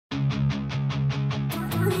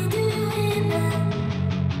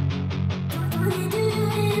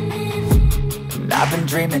I've been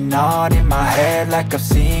dreaming on in my head like I've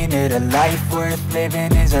seen it. A life worth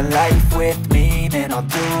living is a life with meaning. I'll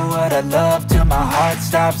do what I love till my heart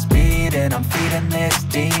stops beating. I'm feeding this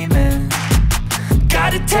demon.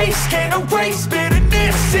 Got a taste, can't erase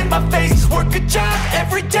bitterness in my face. Work a job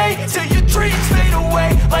every day till your dreams fade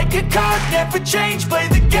away. Like a card, never change, play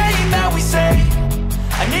the game that we say.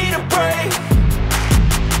 I need a break.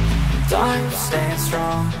 I'm staying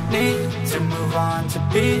strong, need to move on to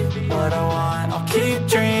be what I want. I'll keep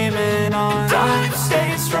dreaming on. I'm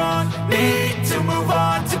staying strong, need to move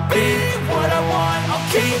on to be what I want.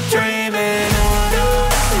 I'll keep dreaming on.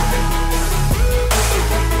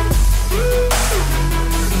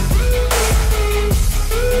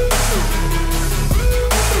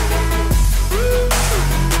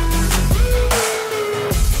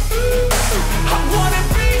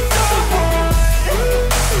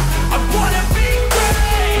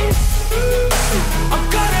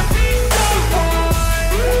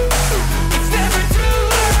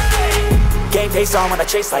 Face on when I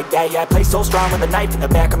chase like that. Yeah, I play so strong with a knife in the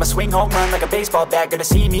back. I'ma swing home run like a baseball bat. Gonna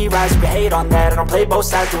see me rise, you can hate on that. I don't play both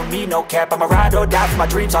sides, doing me no cap. I'ma ride or die for my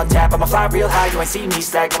dreams on tap. I'ma fly real high, you ain't see me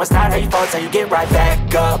slack. No, it's not how you fall, it's how you get right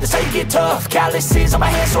back up. That's how you get tough. Calluses on my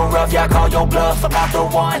hands so rough, yeah, I call your bluff. I'm not the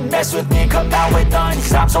one, mess with me and come out with none.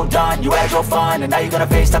 Cause I'm so done, you had your fun. And now you're gonna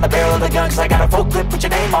face down the barrel of the gun. Cause I got a full clip, put your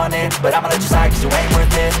name on it. But I'ma let you slide cause you ain't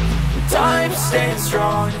worth it. I'm staying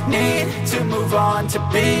strong, need to move on to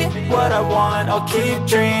be what I want. I'll keep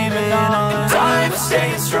dreaming on. I'm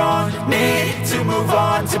staying strong, need to move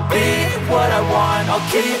on to be what I want.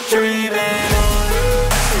 I'll keep dreaming on.